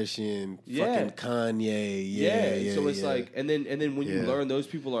Kardashian, fucking Kanye. So it's like, and then when you learn those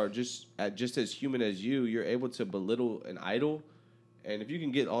people are just as human as you, you're able to belittle an idol. And if you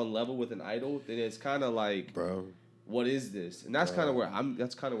can get on level with an idol, then it's kind of like, bro, what is this? And that's kind of where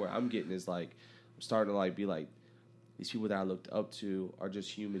I'm getting is like, I'm starting to like be like, these people that I looked up to are just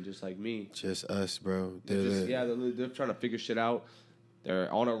human, just like me. Just us, bro. They're trying to figure shit out.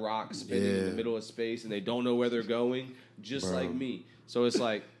 They're on a rock spinning in the middle of space, and they don't know where they're going, just like me. So it's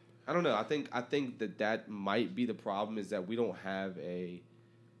like, I don't know. I think that might be the problem is that we don't have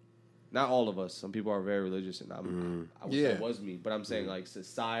not all of us. Some people are very religious, and I wish that was me. But I'm saying like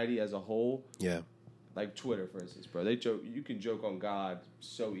society as a whole. Yeah. Like Twitter, for instance, bro. They joke. You can joke on God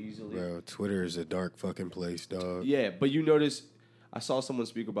so easily. Bro, Twitter is a dark fucking place, dog. Yeah, but you notice, I saw someone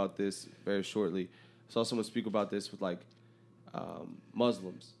speak about this very shortly. I saw someone speak about this with like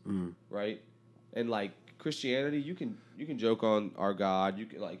Muslims, right? And like Christianity, you can joke on our God. You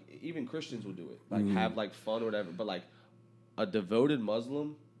can, like, even Christians will do it, like have like fun or whatever. But like a devoted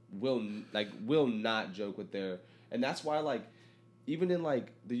Muslim will not joke with their, and that's why, like, even in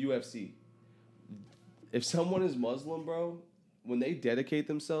like the UFC, if someone is Muslim, bro, when they dedicate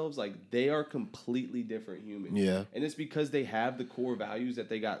themselves, like, they are completely different humans. Yeah. And it's because they have the core values that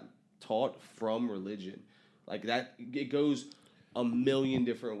they got taught from religion. Like that, it goes a million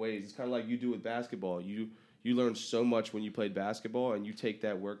different ways. It's kind of like you do with basketball. You learn so much when you played basketball, and you take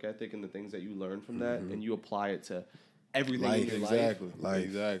that work ethic and the things that you learn from that, and you apply it to everything in your life.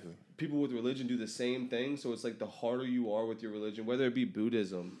 Exactly. People with religion do the same thing, so it's like the harder you are with your religion, whether it be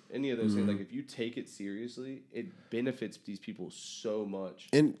Buddhism, any of those things, like if you take it seriously, it benefits these people so much.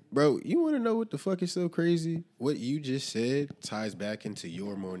 And bro, you want to know what the fuck is so crazy? What you just said ties back into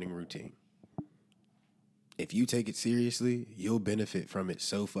your morning routine. If you take it seriously, you'll benefit from it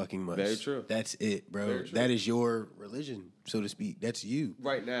so fucking much. Very true. That's it, bro. That is your religion, so to speak. That's you.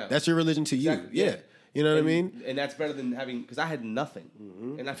 Right now. That's your religion to you. Exactly. Yeah. You know what I mean? And that's better than having, because I had nothing.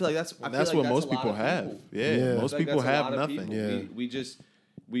 And I feel like that's what most people have. People. Yeah. Most people have nothing. People. Yeah.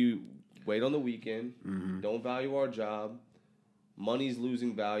 We wait on the weekend, don't value our job. Money's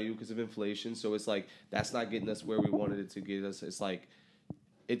losing value because of inflation. So it's like, that's not getting us where we wanted it to get us. It's like,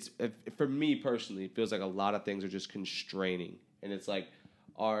 for me personally, it feels like a lot of things are just constraining. And it's like,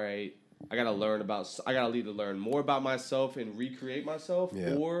 all right, I got to either learn more about myself and recreate myself,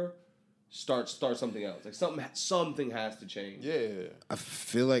 or start something else. Like something has to change. Yeah. I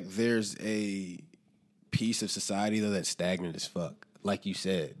feel like there's a piece of society, though, that's stagnant as fuck. Like you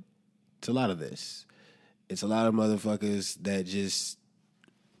said, it's a lot of this. It's a lot of motherfuckers that just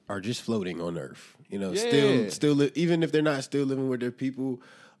are just floating on Earth. You know, still even if they're not still living with their people,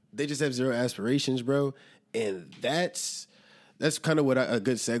 they just have zero aspirations, bro. And that's kind of what a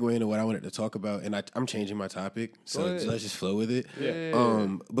good segue into what I wanted to talk about. And I'm changing my topic, so let's just flow with it.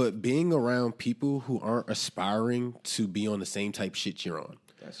 Yeah. But being around people who aren't aspiring to be on the same type shit you're on.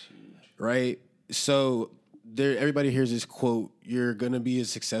 That's huge. Right? So everybody hears this quote, you're going to be as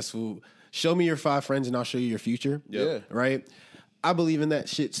successful. Show me your 5 friends and I'll show you your future. Yeah. Right? I believe in that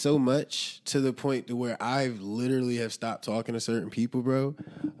shit so much to the point to where I've literally have stopped talking to certain people, bro.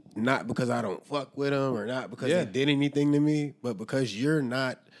 Not because I don't fuck with them or not because they did anything to me, but because you're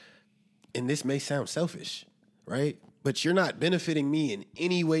not, and this may sound selfish, right? But you're not benefiting me in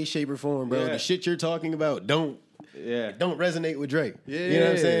any way, shape, or form, bro. The shit you're talking about don't resonate with Drake. Yeah. You know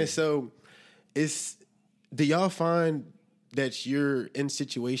what I'm saying? So do y'all find that you're in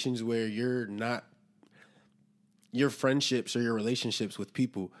situations where your friendships or your relationships with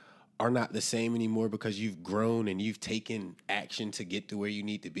people are not the same anymore because you've grown and you've taken action to get to where you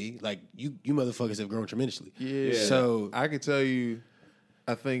need to be? Like, you motherfuckers have grown tremendously. Yeah. So I can tell you,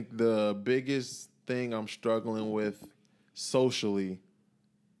 I think the biggest thing I'm struggling with socially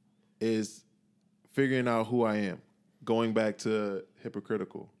is figuring out who I am. Going back to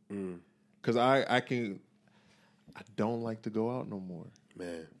hypocritical. Because I don't like to go out no more.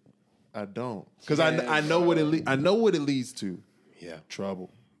 Man. I don't. Because I know what it leads to. Yeah.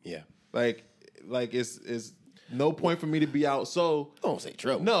 Trouble. Yeah. Like it's no point for me to be out. So I won't say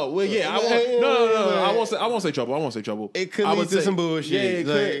trouble. No, well, yeah, I won't. No. I won't say trouble. It could lead to some bullshit. Yeah, it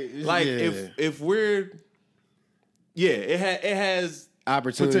could. Like if we're, it has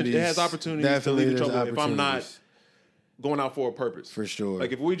opportunities. It has opportunities Definitely to lead to trouble if I'm not opportunities. going out for a purpose. For sure.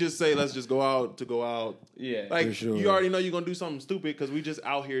 Like if we just say let's just go out to go out. Yeah. Like for sure. you already know you're gonna do something stupid because we just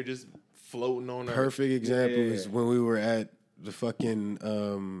out here just floating on Earth. Perfect example is when we were at the fucking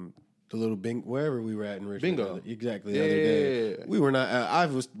the little wherever we were at in Richmond. Bingo. Exactly. The other day. We were not. I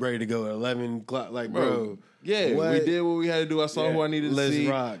was ready to go at 11 o'clock. Like, bro. Yeah, what? we did what we had to do. I saw who I needed to see. Let's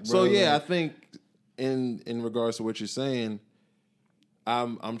rock, bro. So yeah, I think in regards to what you're saying,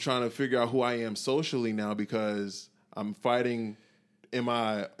 I'm trying to figure out who I am socially now because I'm fighting in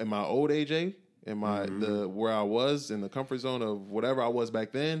my old AJ, in my where I was in the comfort zone of whatever I was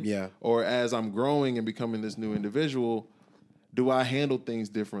back then. Yeah. Or as I'm growing and becoming this new individual, do I handle things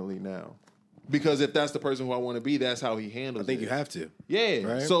differently now? Because if that's the person who I want to be, that's how he handles it. I think you have to. Yeah.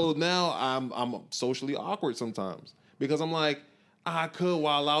 Right? So now I'm socially awkward sometimes because I'm like, I could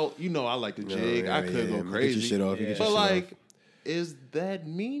while out. You know, I like to jig. I could go crazy. Get your shit off. Yeah. But like, is that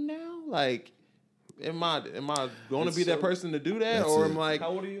me now? Like, am I going to be that person to do that, That's or it. am I like How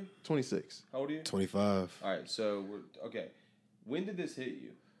old are you? 26? How old are you? 25. All right, so we're okay. When did this hit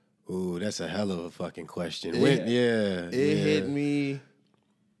you? Ooh, that's a hell of a fucking question. It It hit me.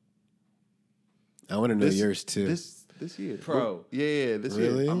 I want to know yours too. This year, Bro. Yeah, this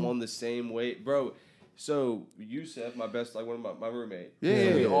Really? year. I'm on the same way, bro. So Yusef, my best, like one of my roommate.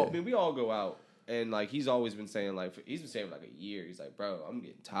 Yeah. We all go out And like he's always been saying, like he's been saying for like a year. He's like, bro, I'm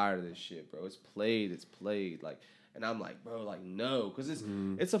getting tired of this shit, bro. It's played. Like, and I'm like, bro, like no, because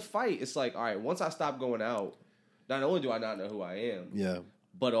it's a fight. It's like, all right, once I stop going out, not only do I not know who I am,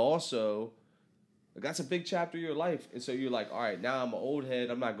 but also like, that's a big chapter of your life. And so you're like, all right, now I'm an old head.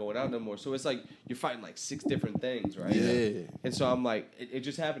 I'm not going out no more. So it's like you're fighting like 6 different things, right? Yeah. And so I'm like, it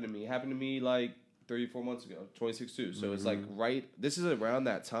just happened to me. It happened to me like 3 or 4 months ago, 26 too. So it's like this is around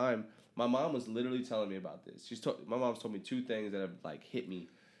that time. My mom was literally telling me about this. My mom's told me 2 things that have like hit me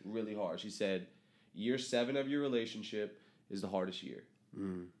really hard. She said, year 7 of your relationship is the hardest year.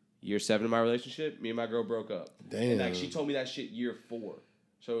 Year 7 of my relationship, me and my girl broke up. Damn. And like she told me that shit year 4.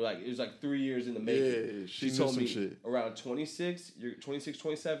 So like it was like 3 years in the making. Yeah, she told me shit. Around 26,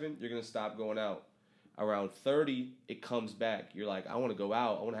 27, you're gonna stop going out. Around 30, it comes back. You're like, I want to go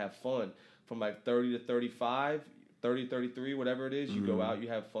out. I want to have fun. From like 30 to 35, 30, 33, whatever it is, you go out, you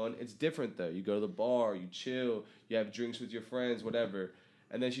have fun. It's different though. You go to the bar, you chill, you have drinks with your friends, whatever.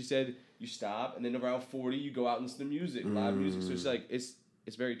 And then she said you stop, and then around 40, you go out and listen to music, live music. So it's like it's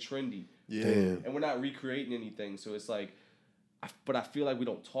very trendy. Yeah. And we're not recreating anything. So it's like, but I feel like we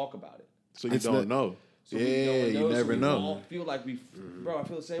don't talk about it. So you don't know. So yeah, we don't know, you never so we know. all feel like bro, I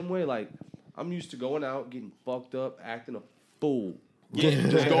feel the same way. Like I'm used to going out, getting fucked up, acting a fool.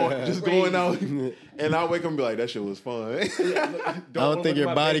 just going out, and I wake up and be like, that shit was fun. I don't think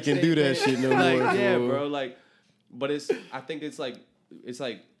your body can do that shit no more. Like, yeah, bro. Like, but I think it's like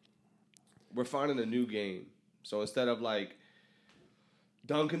we're finding a new game. So instead of like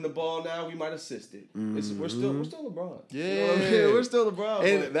dunking the ball now, we might assist it. We're still LeBron. Yeah, you know what I'm saying? We're still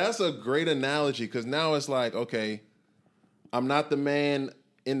LeBron. And that's a great analogy because now it's like, okay, I'm not the man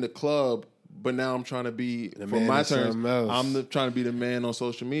in the club, but now I'm trying to be, for my terms, I'm trying to be the man on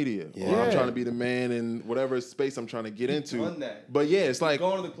social media. Yeah. Or I'm trying to be the man in whatever space I'm trying to get into. Done that. But yeah, it's like,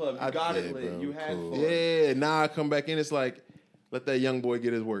 going to the club, you got it lit, bro, you had cool. fun. yeah, now I come back in, it's like, let that young boy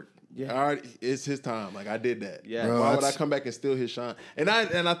get his work. Yeah. All right, it's his time. Like I did that. Yeah. Bro, Why would I come back and steal his shine? And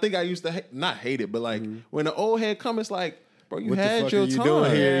I think I used to not hate it, but like when the old head come, it's like, bro, you What the had fuck your are you time.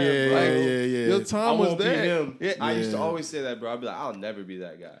 doing here? Like, Yeah. Your I time was won't be there. him. Yeah. I used to always say that, bro. I'd be like, I'll never be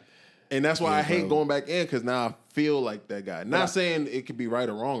that guy. And that's why I hate bro. going back in because now I feel like that guy. Not saying it could be right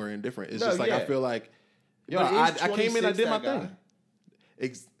or wrong or indifferent. It's No, just like I yeah. feel like, yo, But I came in, I 26 did my that guy?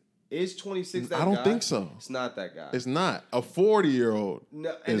 thing. Is 26 that guy? I don't think so. It's not that guy. It's not. A 40-year-old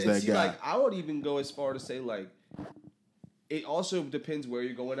No, is that see, guy. like, I would even go as far to say, like, it also depends where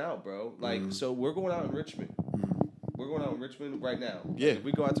you're going out, bro. Like, so we're going out in Richmond. We're going out in Richmond right now. Like, Yeah. if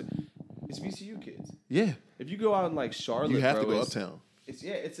we go out to, it's VCU kids. Yeah. If you go out in like Charlotte, You have bro, to go it's, uptown.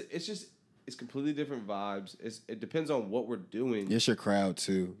 It's completely different vibes. It depends on what we're doing. It's your crowd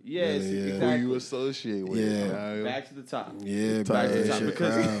too. Yeah, it's Really, exactly. Who you associate with. Yeah. Back to the top. Yeah, Back to the it's top. your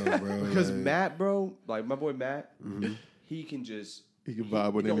Because- crowd, bro. Because like, Matt, bro, like my boy Matt, he can just He can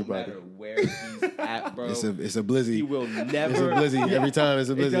vibe with it anybody. Don't matter where he's at, bro. it's a He blizzy. will never. It's a blizzy. Every time it's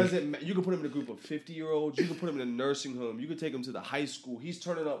a It blizzy. doesn't. You can put him in a group of 50-year-olds. You can put him in a nursing home. You can take him to the high school. He's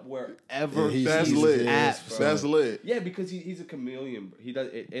turning up wherever Yeah, That's he's lit. at, bro. That's lit. Yeah, because he's a chameleon. Bro. He does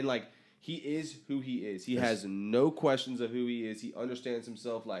it, and like he is who he is. He has no questions of who he is. He understands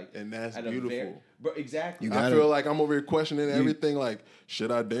himself like, And that's at a beautiful. bro, exactly. You I got feel it. like I'm over here questioning everything. Like,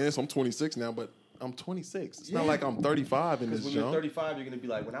 should I dance? I'm 26 now, but I'm 26. It's not Yeah. like I'm 35 in Because this when you're jump. 35, you're gonna be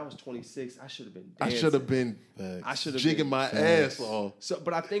like, when I was 26, I should have been. I Dancing. should have been I should have jigging been. my ass off. So,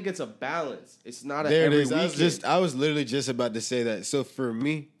 but I think it's a balance. It's not There it every is. weekend. I was literally just about to say that. So for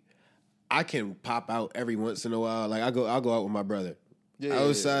me, I can pop out every once in a while. Like I'll go out with my brother. Yeah.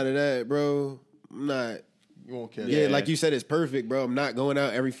 Outside of that, bro, I'm not. You won't care. Yeah, like you said, it's perfect, bro. I'm not going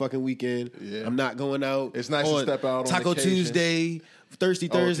out every fucking weekend. Yeah. I'm not going out. It's nice to on step out on Taco occasion. Tuesday, Thirsty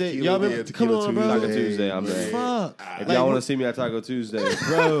Thursday. tequila, Y'all remember? yeah, Come tequila on, bro. Tuesday. Taco Tuesday, I'm there. Fuck. If Like, y'all want to see me at Taco Tuesday,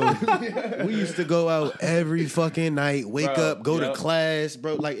 bro, we used to go out every fucking night, wake Bro, up, go to yep. class,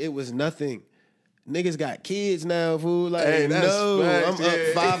 bro. Like it was nothing. Niggas got kids now, fool. Like, Hey, that's no, facts, I'm yeah.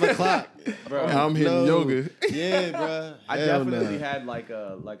 up 5 o'clock. bro, I'm hitting No. yoga. Yeah, bro. I Hell definitely nah. had like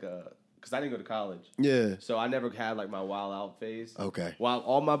a because I didn't go to college, Yeah. so I never had like my wild out phase. Okay. While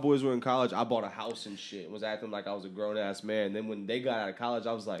all my boys were in college, I bought a house and shit. And was acting like I was a grown ass man. Then when they got out of college,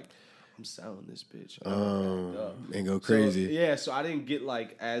 I was like, I'm selling this bitch. And go crazy. So, yeah, so I didn't get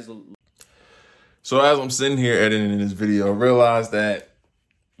like as. So as I'm sitting here editing this video, I realized that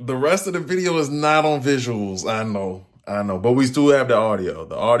the rest of the video is not on visuals. I know, but we still have the audio.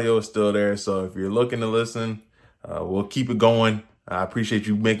 The audio is still there. So if you're looking to listen, we'll keep it going. I appreciate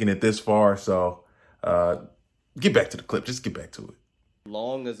you making it this far. So get back to the clip. Just get back to it.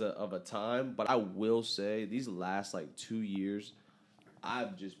 Long as of a time, but I will say these last like 2 years, I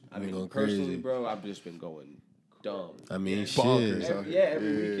mean, personally, crazy. Bro, I've just been going dumb. I mean, bonkers.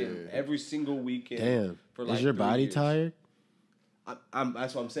 Every weekend, every single weekend. Damn. For like is your body years. Tired?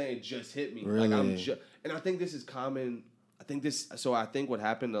 That's what I'm saying. It just hit me. Really? Like and I think this is common. I think what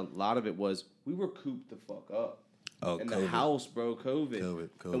happened, a lot of it was we were cooped the fuck up. Oh, in COVID. the house, bro. COVID.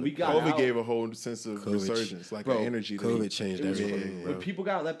 And we got COVID out. gave a whole sense of resurgence, like an energy. COVID changed everything. When people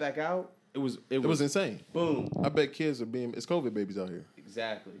got let back out, it was insane. Boom. I bet kids are it's COVID babies out here.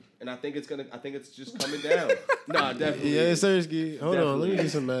 Exactly. And I think it's just coming down. Nah, definitely. Yeah, seriously. Hold on, let me get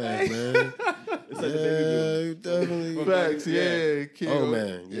some math, man. It's like the baby definitely. Facts, yeah. Kid. Oh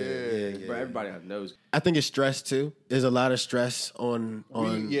man, yeah. Bro, everybody knows. I think it's stress too. There's a lot of stress on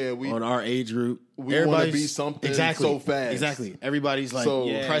our age group. We want to be something so fast. Exactly. Everybody's like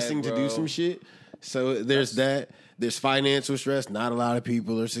pressing to do some shit. So there's that. There's financial stress. Not a lot of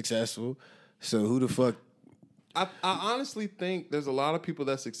people are successful. So who the fuck? I honestly think there's a lot of people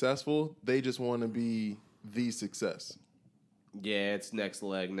that's successful. They just want to be the success. Yeah, it's next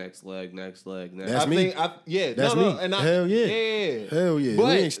leg. That's me. That's no, me. And Hell yeah. Hell yeah. But,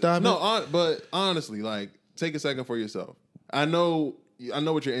 we ain't stopping. But honestly, like, take a second for yourself. I know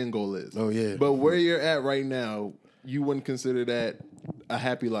what your end goal is. Oh yeah. But where you're at right now, you wouldn't consider that a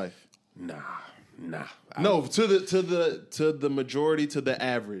happy life. Nah. No, to the majority, to the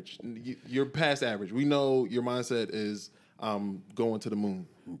average. You're past average. We know your mindset is going to the moon.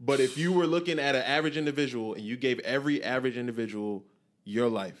 But if you were looking at an average individual and you gave every average individual your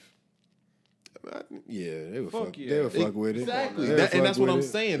life, yeah, they would fuck with it. Exactly. And that's what I'm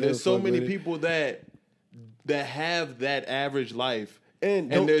saying. There's so many people that have that average life.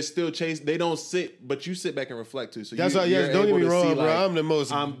 And they're still chasing. They don't sit, but you sit back and reflect too. So that's why. Yes, don't get me wrong, bro. I'm the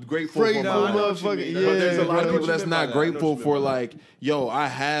most. I'm grateful for my motherfucker. But there's a lot of people that's not grateful for like, yo, I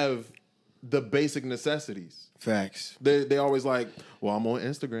have the basic necessities. Facts. They always like, well, I'm on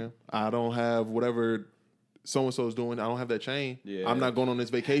Instagram. I don't have whatever so and so is doing. I don't have that chain. Yeah. I'm not going on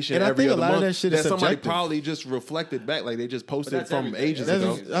this vacation and every I think other a lot month. Of that shit is somebody subjective. probably just reflected back, like they just posted from ages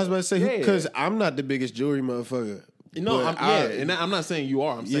ago. I was about to say because I'm not the biggest jewelry motherfucker. No, and I'm not saying you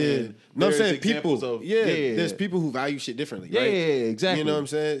are. I'm saying I'm saying people. Of, there's people who value shit differently. Yeah, right? Exactly. You know what I'm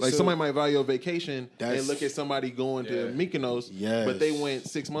saying? Like somebody might value a vacation and look at somebody going to Mykonos, but they went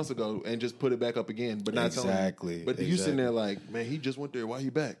 6 months ago and just put it back up again, but not telling you. But you sitting there like, man, he just went there. Why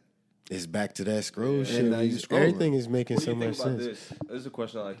you back? It's back to that scroll shit. And now you scrolling. Everything is making so much sense. This is a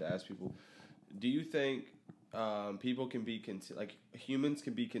question I like to ask people. Do you think people can be content, like humans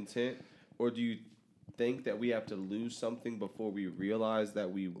can be content, or do you think that we have to lose something before we realize that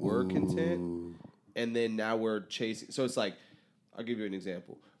we were content, and then now we're chasing? So it's like, I'll give you an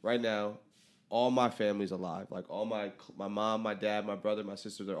example. Right now, all my family's alive. Like all my mom, my dad, my brother, my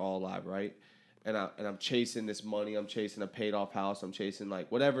sister, they're all alive, right? And I'm chasing this money. I'm chasing a paid off house. I'm chasing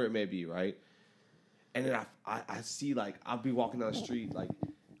like whatever it may be, right? And then I see like I'll be walking down the street, like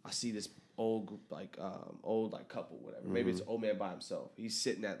I see this old couple, whatever. Maybe it's an old man by himself. He's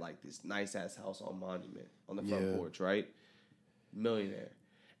sitting at like this nice ass house on Monument on the front porch, right? Millionaire.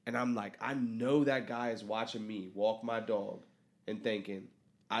 And I'm like, I know that guy is watching me walk my dog and thinking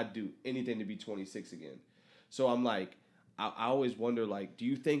I'd do anything to be 26 again. So I'm like, I always wonder, like, do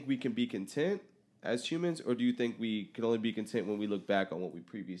you think we can be content as humans, or do you think we can only be content when we look back on what we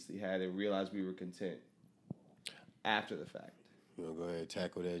previously had and realize we were content after the fact? You want to go ahead and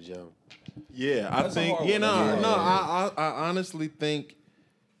tackle that, Joe? Yeah, I think, I honestly think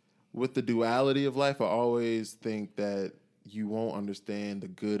with the duality of life, I always think that you won't understand the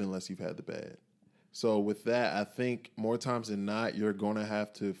good unless you've had the bad. So with that, I think more times than not, you're going to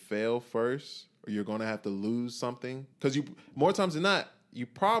have to fail first, or you're going to have to lose something. Because more times than not, you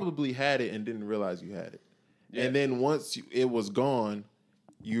probably had it and didn't realize you had it. Yeah. And then once it was gone,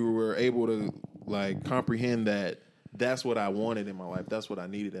 you were able to like comprehend that that's what I wanted in my life. That's what I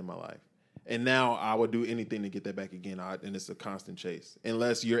needed in my life. And now I would do anything to get that back again. And it's a constant chase.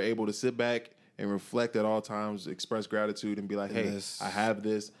 Unless you're able to sit back and reflect at all times, express gratitude, and be like, "Hey, I have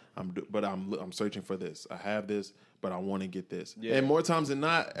this, but I'm searching for this. I have this, but I want to get this." Yeah. And more times than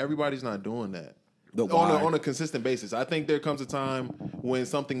not, everybody's not doing that on a consistent basis. I think there comes a time when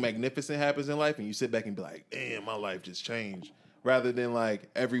something magnificent happens in life, and you sit back and be like, "Damn, my life just changed." Rather than like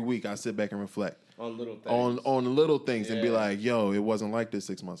every week, I sit back and reflect on little things, on little things, and be like, "Yo, it wasn't like this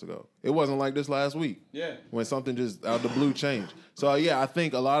 6 months ago. It wasn't like this last week." Yeah, when something just out of the blue changed. So yeah, I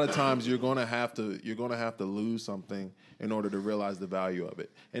think a lot of times you're gonna have to lose something in order to realize the value of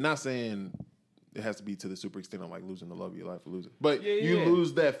it. And not saying it has to be to the super extent of like losing the love of your life or losing, but you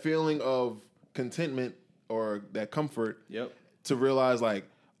lose that feeling of contentment or that comfort. Yep. To realize like,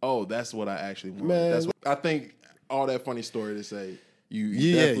 oh, that's what I actually want. Man. That's what I think. All that funny story to say,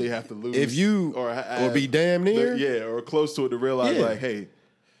 you definitely have to lose. If you or be damn near, or close to it to realize Yeah. like, hey,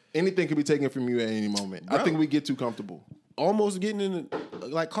 anything can be taken from you at any moment. Bro. I think we get too comfortable. almost getting in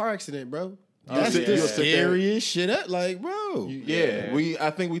a car accident, bro. That's That's the you'll sit there. scariest shit.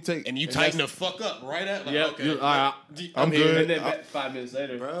 I think we take and you tighten the fuck up right at like, Yep. okay, I'm here. good. And then 5 minutes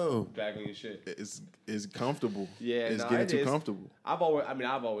later, Bro. back on your shit. It's comfortable. Yeah, it's nah, getting it too is. comfortable. I've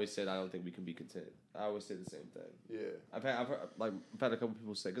always said I don't think we can be content. I always say the same thing. Yeah, I've had a couple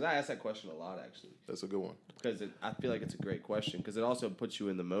people say, because I ask that question a lot actually, that's a good one. because I feel like it's a great question because it also puts you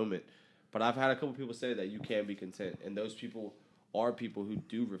in the moment. But I've had a couple people say that you can be content, and those people are people who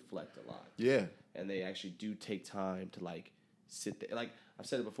do reflect a lot. Yeah, And they actually do take time to like sit there. Like I've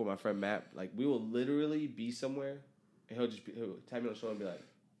said it before, my friend Matt, like we will literally be somewhere and he'll tap me on the shoulder and be like,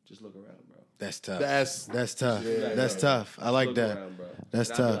 just look around, bro. That's tough. That's That's tough. Yeah, That's bro. tough. I like Look that. around, bro. That's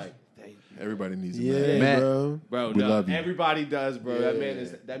And I'll be tough. like, thank you. everybody needs a Yeah, man. bro. Bro, We no, love you. everybody does, bro. That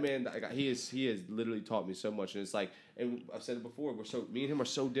Yeah. man, like, he has literally taught me so much, and it's like, and I've said it before, me and him are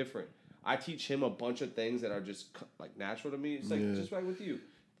so different. I teach him a bunch of things that are just like natural to me. It's like just like with you,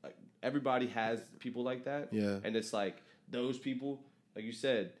 like everybody has people like that. Yeah. and it's like those people, like you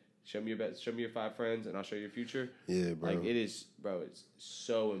said, show me your 5 friends, and I'll show you your future. Yeah, bro. Like it is, bro. It's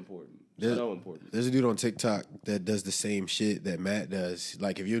so important, There's- so important. There's a dude on TikTok that does the same shit that Matt does.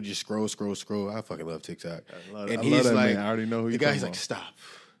 Like if you just scroll, I fucking love TikTok. I love he's that, like, man. I already know who the you're guy's talking like, about. stop,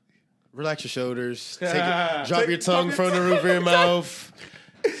 relax your shoulders, drop your tongue from the roof of your mouth.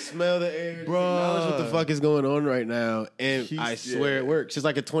 Smell the air, acknowledge what the fuck is going on right now, and I swear it works. It's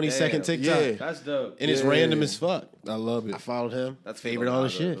like a 20-second Damn. TikTok, Yeah. That's dope. and it's Yeah. random as fuck. I love it. I followed him. That's favorite the all the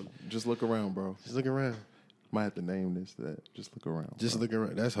shit. algorithm. Just look around, bro. Just look around. Might have to name this. Just look around. Just bro. look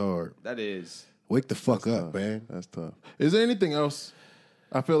around. That's hard. That is. Wake the fuck up, Tough. man. That's tough. Is there anything else?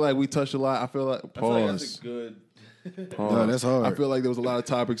 I feel like we touched a lot. I feel like I feel like that's pause. a good. Pause. No, that's hard. I feel like there was a lot of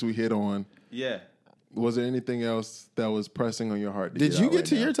topics we hit on. Yeah. Was there anything else that was pressing on your heart? Did you out get right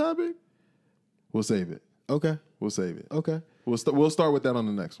to now? your topic? We'll save it. Okay. We'll save it. Okay. We'll start with that on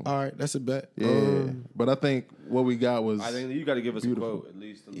the next one. All right. That's a bet. Yeah, but I think what we got was I think you got to give us Beautiful. a quote at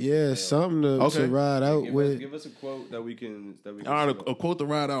least. Yeah, something to Okay. ride out Give with. us a quote that we can. all right. A quote to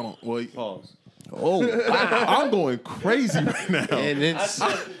ride out on. Well, Pause. oh, I'm going crazy right now. And it's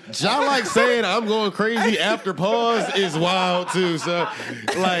John like saying I'm going crazy after pause is wild too. So like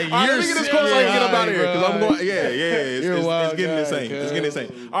All right, you're let me get this quote so I can get up out of here because I'm bro. going. Yeah. You're a It's wild getting guy, insane. cuz. It's getting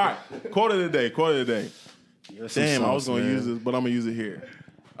insane. All right, quote of the day. Quote of the day. Damn, I was going to use this, but I'm gonna use it here.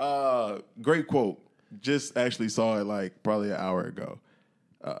 Great quote. Just actually saw it like probably an hour ago.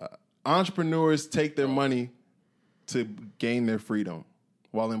 Entrepreneurs take their money to gain their freedom,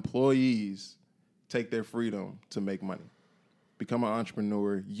 while employees take their freedom to make money. Become an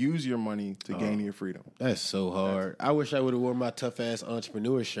entrepreneur. Use your money to gain your freedom. That's so hard. I wish I would have worn my tough ass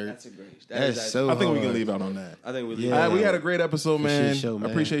entrepreneur shirt. That's a great. That's so I think we can hard. leave out on that. I think we. Yeah. All right, we had a great episode, man. Appreciate show, man.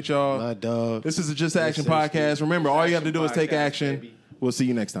 I appreciate y'all. My dog. This is a Just Action Yes, sir, podcast. Remember, all you have to do is take Podcast, action. baby. We'll see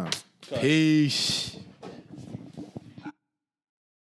you next time. Peace.